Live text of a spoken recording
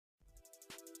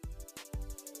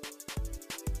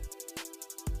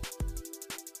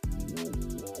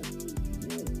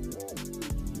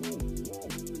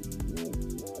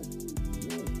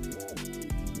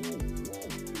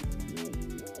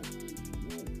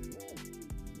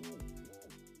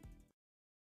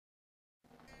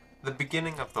The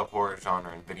beginning of the horror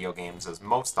genre in video games is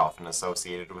most often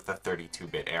associated with the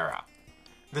 32-bit era.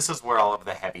 This is where all of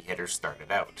the heavy hitters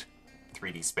started out.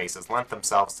 3D spaces lent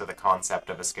themselves to the concept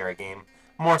of a scary game,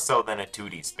 more so than a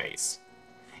 2D space.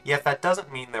 Yet that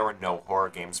doesn't mean there were no horror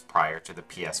games prior to the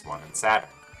PS1 and Saturn.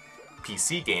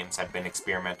 PC games had been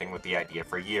experimenting with the idea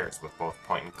for years with both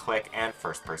point-and-click and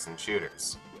first-person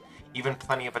shooters. Even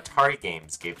plenty of Atari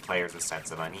games gave players a sense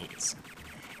of unease.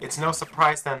 It's no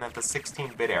surprise then that the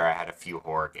 16-bit era had a few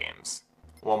horror games.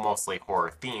 While mostly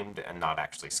horror-themed and not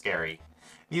actually scary,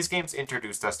 these games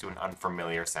introduced us to an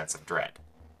unfamiliar sense of dread.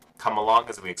 Come along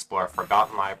as we explore a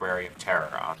forgotten library of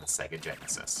terror on the Sega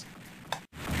Genesis.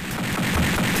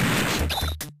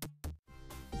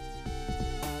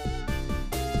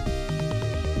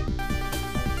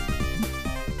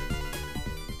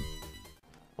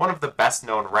 One of the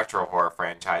best-known retro horror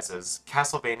franchises,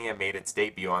 Castlevania made its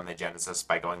debut on the Genesis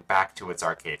by going back to its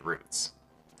arcade roots.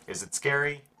 Is it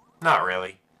scary? Not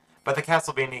really. But the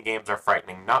Castlevania games are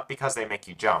frightening not because they make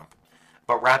you jump,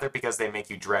 but rather because they make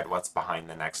you dread what's behind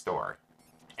the next door.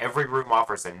 Every room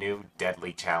offers a new,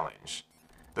 deadly challenge.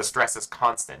 The stress is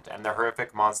constant, and the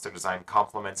horrific monster design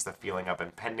complements the feeling of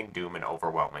impending doom and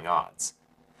overwhelming odds.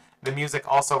 The music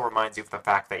also reminds you of the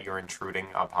fact that you're intruding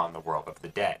upon the world of the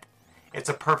dead. It's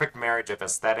a perfect marriage of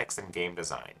aesthetics and game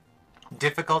design.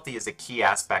 Difficulty is a key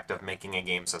aspect of making a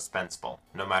game suspenseful,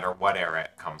 no matter what era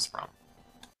it comes from.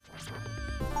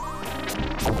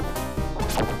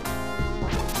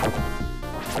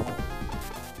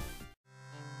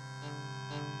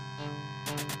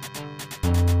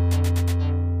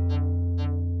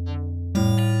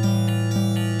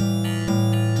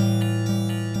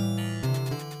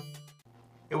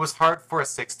 It was hard for a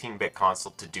 16-bit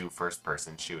console to do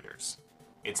first-person shooters.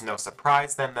 It's no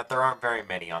surprise then that there aren't very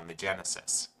many on the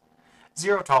Genesis.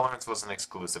 Zero Tolerance wasn't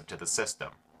exclusive to the system.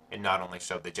 It not only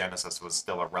showed the Genesis was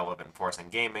still a relevant force in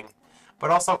gaming, but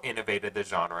also innovated the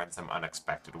genre in some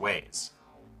unexpected ways.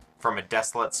 From a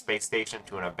desolate space station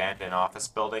to an abandoned office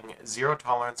building, Zero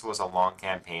Tolerance was a long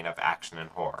campaign of action and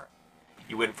horror.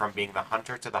 You went from being the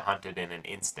hunter to the hunted in an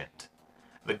instant.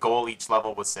 The goal each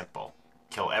level was simple: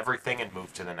 kill everything and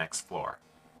move to the next floor.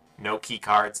 No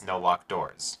keycards, no locked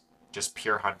doors. Just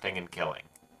pure hunting and killing.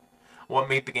 What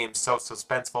made the game so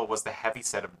suspenseful was the heavy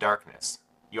set of darkness.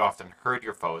 You often heard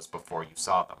your foes before you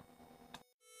saw them.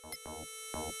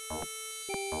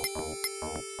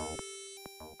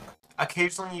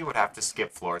 Occasionally you would have to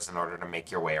skip floors in order to make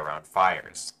your way around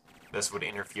fires. This would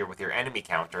interfere with your enemy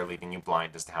counter, leaving you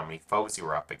blind as to how many foes you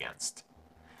were up against.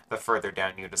 The further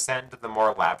down you descend, the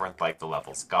more labyrinth-like the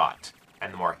levels got,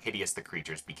 and the more hideous the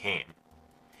creatures became.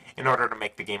 In order to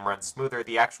make the game run smoother,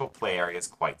 the actual play area is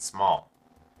quite small.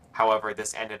 However,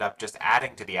 this ended up just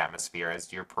adding to the atmosphere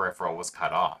as your peripheral was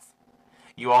cut off.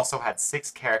 You also had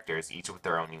 6 characters, each with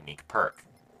their own unique perk.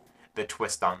 The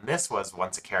twist on this was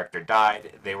once a character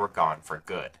died, they were gone for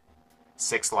good.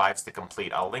 6 lives to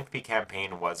complete a lengthy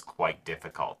campaign was quite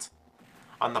difficult.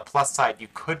 On the plus side, you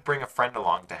could bring a friend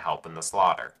along to help in the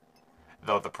slaughter.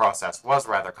 Though the process was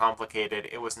rather complicated,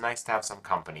 it was nice to have some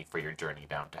company for your journey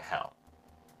down to hell.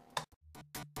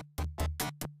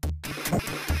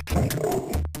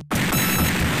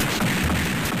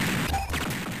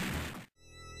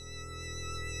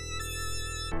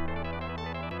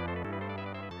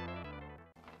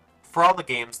 For all the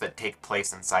games that take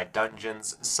place inside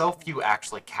dungeons, so few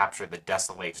actually capture the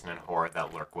desolation and horror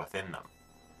that lurk within them.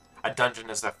 A dungeon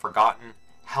is a forgotten,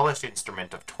 hellish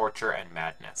instrument of torture and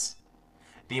madness.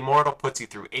 The Immortal puts you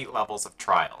through 8 levels of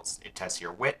trials. It tests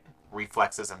your wit,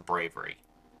 reflexes, and bravery.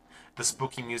 The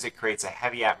spooky music creates a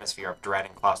heavy atmosphere of dread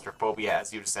and claustrophobia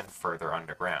as you descend further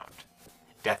underground.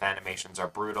 Death animations are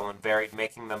brutal and varied,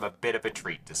 making them a bit of a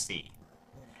treat to see.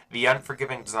 The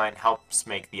unforgiving design helps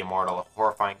make the Immortal a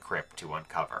horrifying crypt to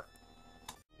uncover.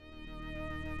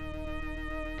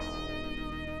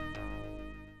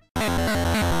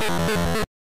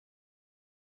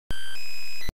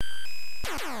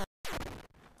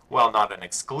 While not an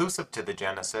exclusive to the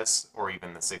Genesis, or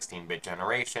even the 16-bit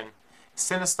generation,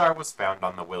 Sinistar was found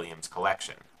on the Williams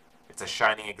collection. It's a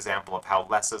shining example of how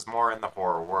less is more in the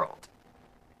horror world.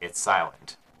 It's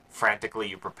silent. Frantically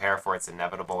you prepare for its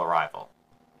inevitable arrival.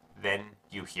 Then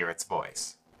you hear its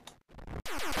voice.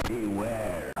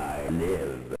 Beware, I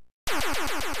live.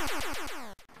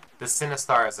 The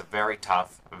Sinistar is a very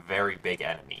tough, very big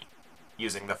enemy.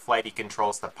 Using the flighty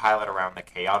controls to pilot around the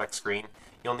chaotic screen,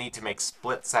 you'll need to make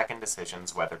split-second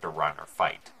decisions whether to run or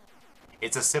fight.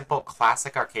 It's a simple,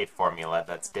 classic arcade formula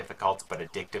that's difficult but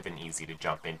addictive and easy to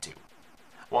jump into.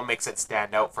 What makes it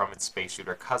stand out from its space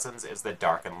shooter cousins is the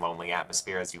dark and lonely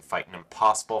atmosphere as you fight an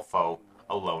impossible foe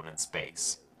alone in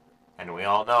space. And we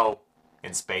all know,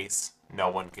 in space, no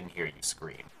one can hear you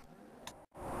scream.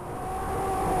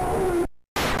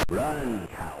 Run,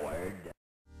 coward.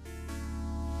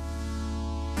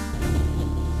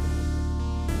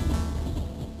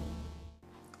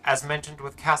 As mentioned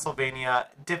with Castlevania,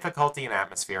 difficulty and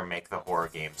atmosphere make the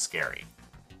horror game scary.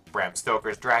 Bram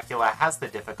Stoker's Dracula has the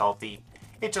difficulty,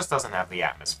 it just doesn't have the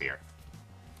atmosphere.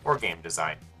 Or game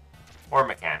design. Or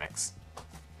mechanics.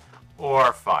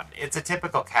 Or fun. It's a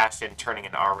typical cash-in turning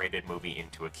an R-rated movie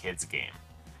into a kid's game.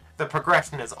 The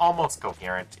progression is almost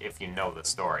coherent if you know the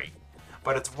story,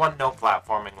 but its one-note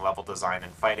platforming, level design,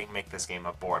 and fighting make this game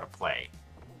a bore to play.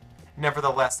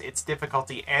 Nevertheless, its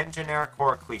difficulty and generic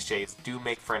horror cliches do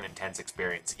make for an intense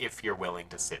experience if you're willing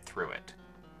to sit through it.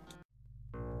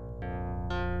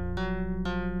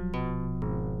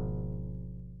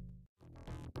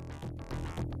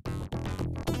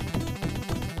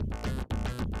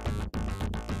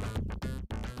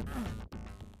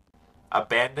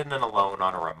 Abandoned and alone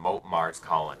on a remote Mars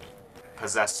colony,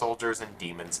 possessed soldiers and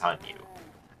demons hunt you.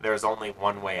 There is only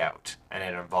one way out, and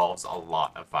it involves a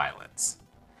lot of violence.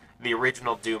 The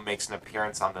original Doom makes an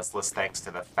appearance on this list thanks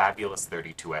to the fabulous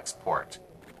 32X port.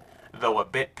 Though a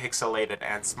bit pixelated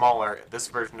and smaller, this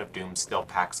version of Doom still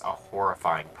packs a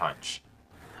horrifying punch.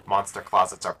 Monster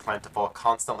closets are plentiful,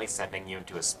 constantly sending you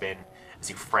into a spin as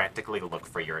you frantically look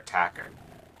for your attacker.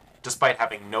 Despite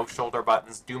having no shoulder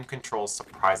buttons, Doom controls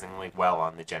surprisingly well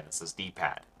on the Genesis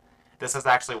D-pad. This is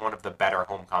actually one of the better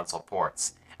home console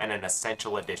ports, and an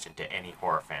essential addition to any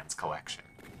horror fan's collection.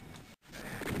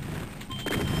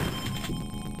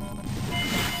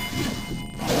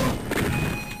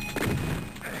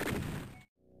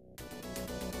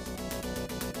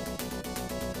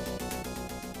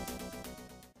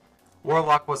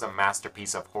 Warlock was a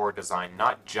masterpiece of horror design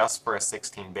not just for a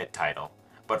 16-bit title,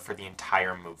 but for the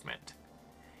entire movement.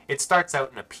 It starts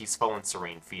out in a peaceful and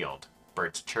serene field.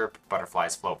 Birds chirp,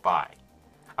 butterflies float by.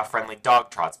 A friendly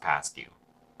dog trots past you,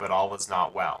 but all is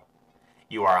not well.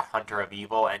 You are a hunter of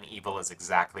evil, and evil is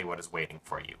exactly what is waiting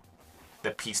for you.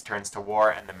 The peace turns to war,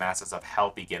 and the masses of hell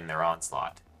begin their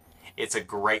onslaught. It's a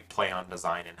great play on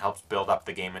design and helps build up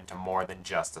the game into more than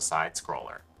just a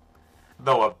side-scroller.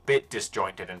 Though a bit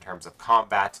disjointed in terms of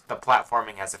combat, the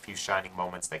platforming has a few shining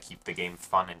moments that keep the game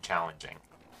fun and challenging.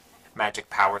 Magic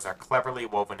powers are cleverly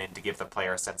woven in to give the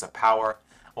player a sense of power,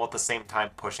 while at the same time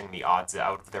pushing the odds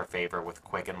out of their favor with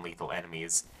quick and lethal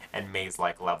enemies and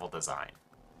maze-like level design.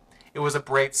 It was a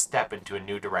brave step into a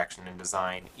new direction in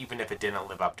design, even if it didn't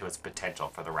live up to its potential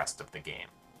for the rest of the game.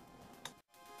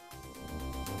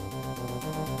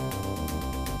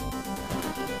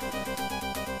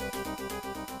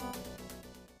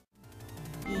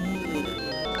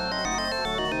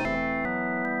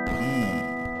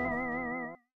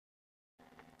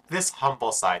 This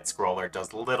humble side-scroller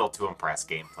does little to impress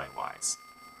gameplay-wise.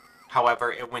 However,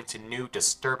 it went to new,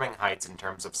 disturbing heights in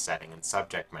terms of setting and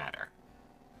subject matter.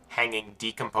 Hanging,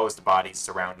 decomposed bodies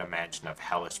surround a mansion of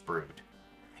hellish brood.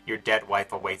 Your dead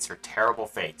wife awaits her terrible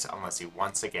fate unless you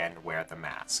once again wear the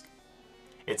mask.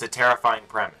 It's a terrifying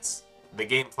premise. The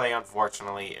gameplay,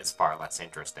 unfortunately, is far less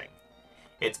interesting.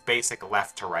 It's basic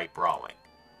left-to-right brawling.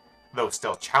 Though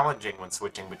still challenging when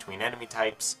switching between enemy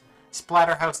types,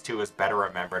 Splatterhouse 2 is better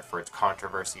remembered for its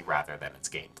controversy rather than its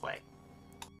gameplay.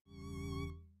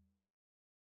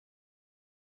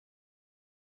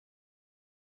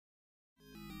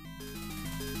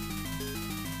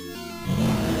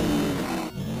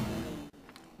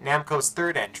 Namco's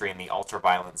third entry in the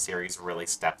ultra-violent series really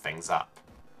stepped things up.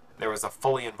 There was a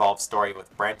fully involved story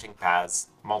with branching paths,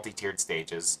 multi-tiered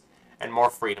stages, and more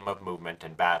freedom of movement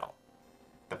and battle.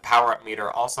 The power-up meter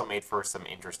also made for some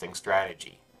interesting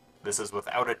strategy. This is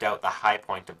without a doubt the high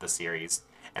point of the series,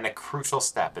 and a crucial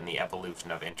step in the evolution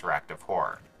of interactive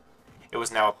horror. It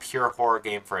was now a pure horror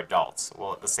game for adults,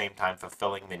 while at the same time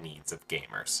fulfilling the needs of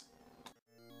gamers.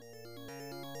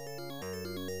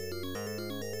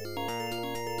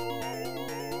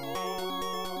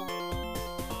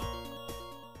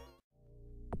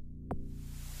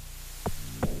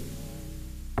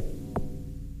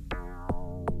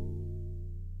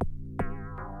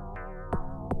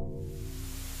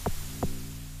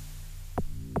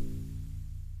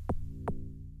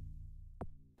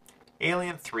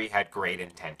 Alien 3 had great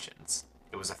intentions.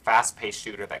 It was a fast-paced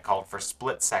shooter that called for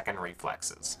split-second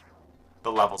reflexes.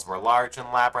 The levels were large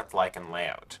and labyrinth-like in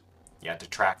layout. You had to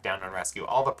track down and rescue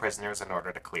all the prisoners in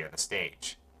order to clear the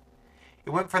stage. It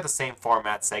went for the same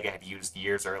format Sega had used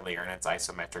years earlier in its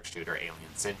isometric shooter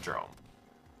Alien Syndrome.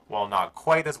 While not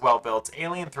quite as well built,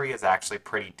 Alien 3 is actually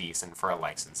pretty decent for a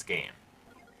licensed game.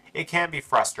 It can be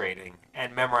frustrating,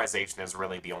 and memorization is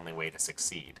really the only way to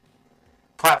succeed.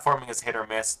 Platforming is hit or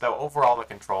miss, though overall the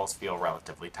controls feel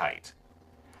relatively tight.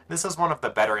 This is one of the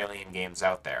better Alien games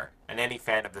out there, and any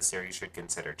fan of the series should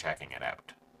consider checking it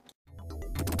out.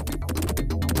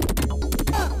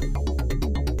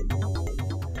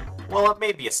 While it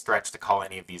may be a stretch to call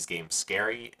any of these games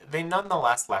scary, they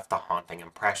nonetheless left a haunting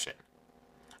impression.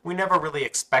 We never really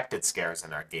expected scares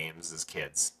in our games as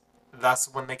kids, thus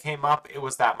when they came up it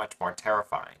was that much more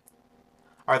terrifying.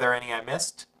 Are there any I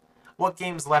missed? What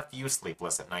games left you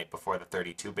sleepless at night before the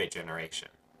 32-bit generation?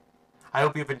 I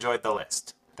hope you've enjoyed the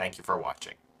list. Thank you for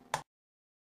watching.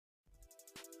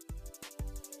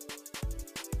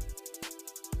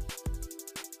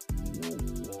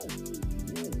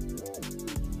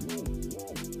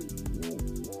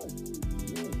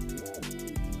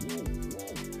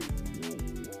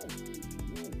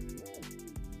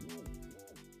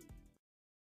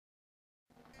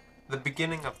 The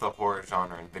beginning of the horror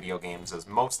genre in video games is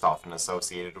most often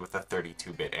associated with the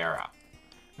 32-bit era.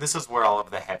 This is where all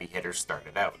of the heavy hitters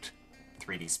started out.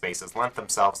 3D spaces lent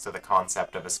themselves to the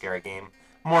concept of a scary game,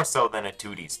 more so than a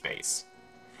 2D space.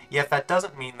 Yet that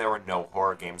doesn't mean there were no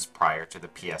horror games prior to the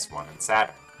PS1 and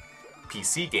Saturn.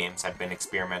 PC games had been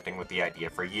experimenting with the idea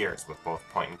for years with both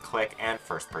point-and-click and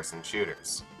first-person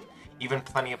shooters. Even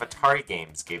plenty of Atari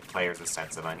games gave players a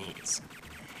sense of unease.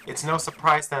 It's no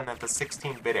surprise then that the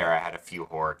 16-bit era had a few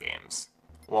horror games.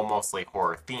 While mostly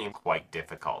horror-themed, quite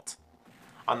difficult.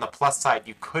 On the plus side,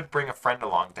 you could bring a friend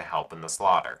along to help in the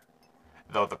slaughter.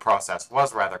 Though the process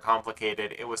was rather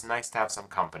complicated, it was nice to have some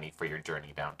company for your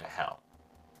journey down to hell.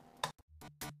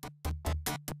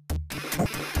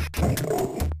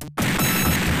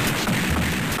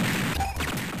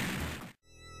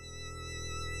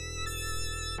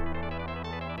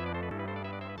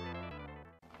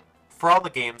 For all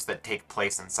the games that take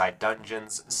place inside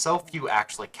dungeons, so few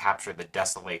actually capture the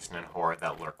desolation and horror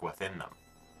that lurk within them.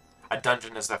 A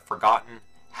dungeon is a forgotten,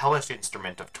 hellish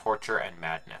instrument of torture and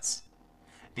madness.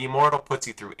 The Immortal puts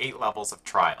you through 8 levels of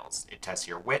trials. It tests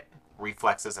your wit,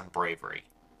 reflexes, and bravery.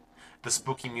 The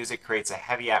spooky music creates a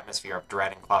heavy atmosphere of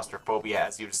dread and claustrophobia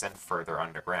as you descend further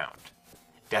underground.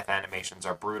 Death animations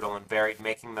are brutal and varied,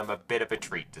 making them a bit of a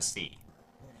treat to see.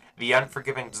 The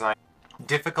unforgiving design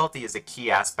difficulty is a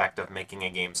key aspect of making a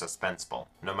game suspenseful,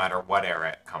 no matter what era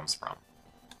it comes from.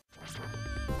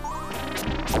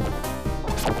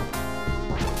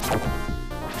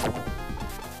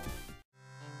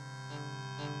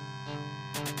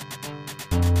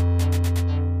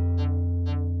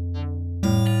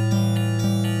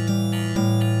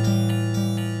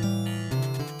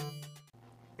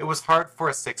 It was hard for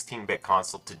a 16-bit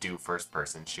console to do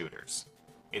first-person shooters.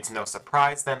 It's no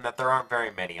surprise then that there aren't very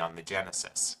many on the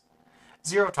Genesis.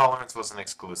 Zero Tolerance was an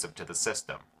exclusive to the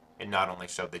system. It not only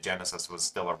showed the Genesis was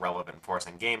still a relevant force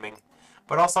in gaming,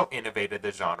 but also innovated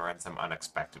the genre in some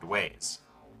unexpected ways.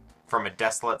 From a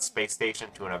desolate space station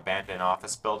to an abandoned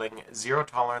office building, Zero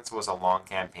Tolerance was a long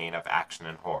campaign of action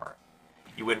and horror.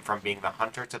 You went from being the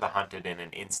hunter to the hunted in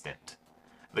an instant.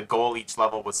 The goal each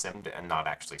level was simmed and not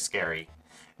actually scary.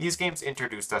 These games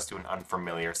introduced us to an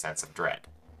unfamiliar sense of dread.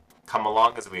 Come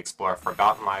along as we explore a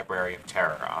forgotten library of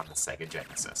terror on the Sega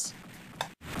Genesis.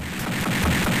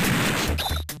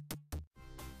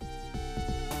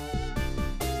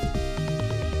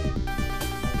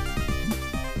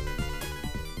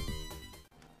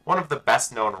 One of the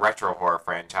best-known retro horror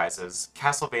franchises,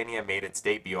 Castlevania made its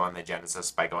debut on the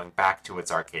Genesis by going back to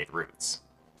its arcade roots.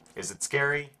 Is it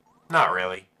scary? Not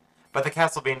really. But the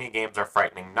Castlevania games are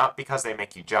frightening not because they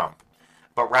make you jump,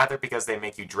 but rather because they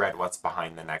make you dread what's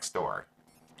behind the next door.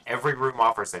 Every room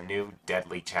offers a new,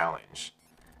 deadly challenge.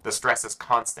 The stress is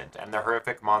constant, and the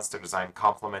horrific monster design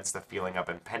complements the feeling of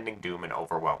impending doom and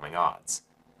overwhelming odds.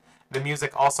 The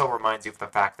music also reminds you of the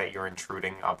fact that you're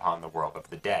intruding upon the world of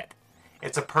the dead.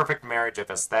 It's a perfect marriage of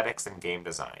aesthetics and game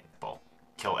design.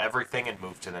 Kill everything and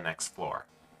move to the next floor.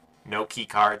 No key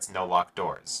cards, no locked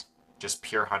doors. Just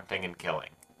pure hunting and killing.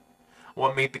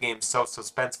 What made the game so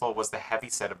suspenseful was the heavy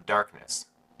set of darkness.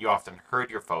 You often heard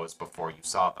your foes before you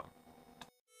saw them.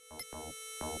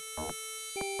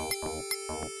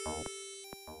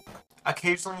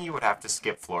 Occasionally you would have to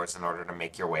skip floors in order to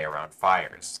make your way around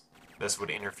fires. This would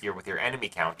interfere with your enemy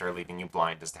counter, leaving you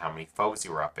blind as to how many foes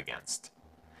you were up against.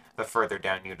 The further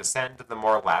down you descend, the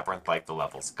more labyrinth-like the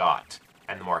levels got,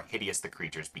 and the more hideous the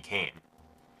creatures became.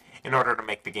 In order to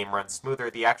make the game run smoother,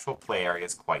 the actual play area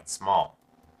is quite small.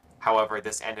 However,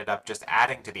 this ended up just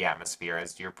adding to the atmosphere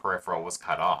as your peripheral was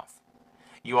cut off.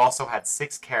 You also had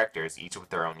 6 characters, each with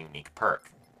their own unique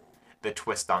perk. The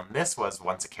twist on this was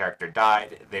once a character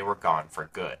died, they were gone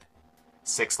for good.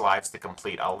 6 lives to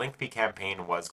complete a lengthy campaign was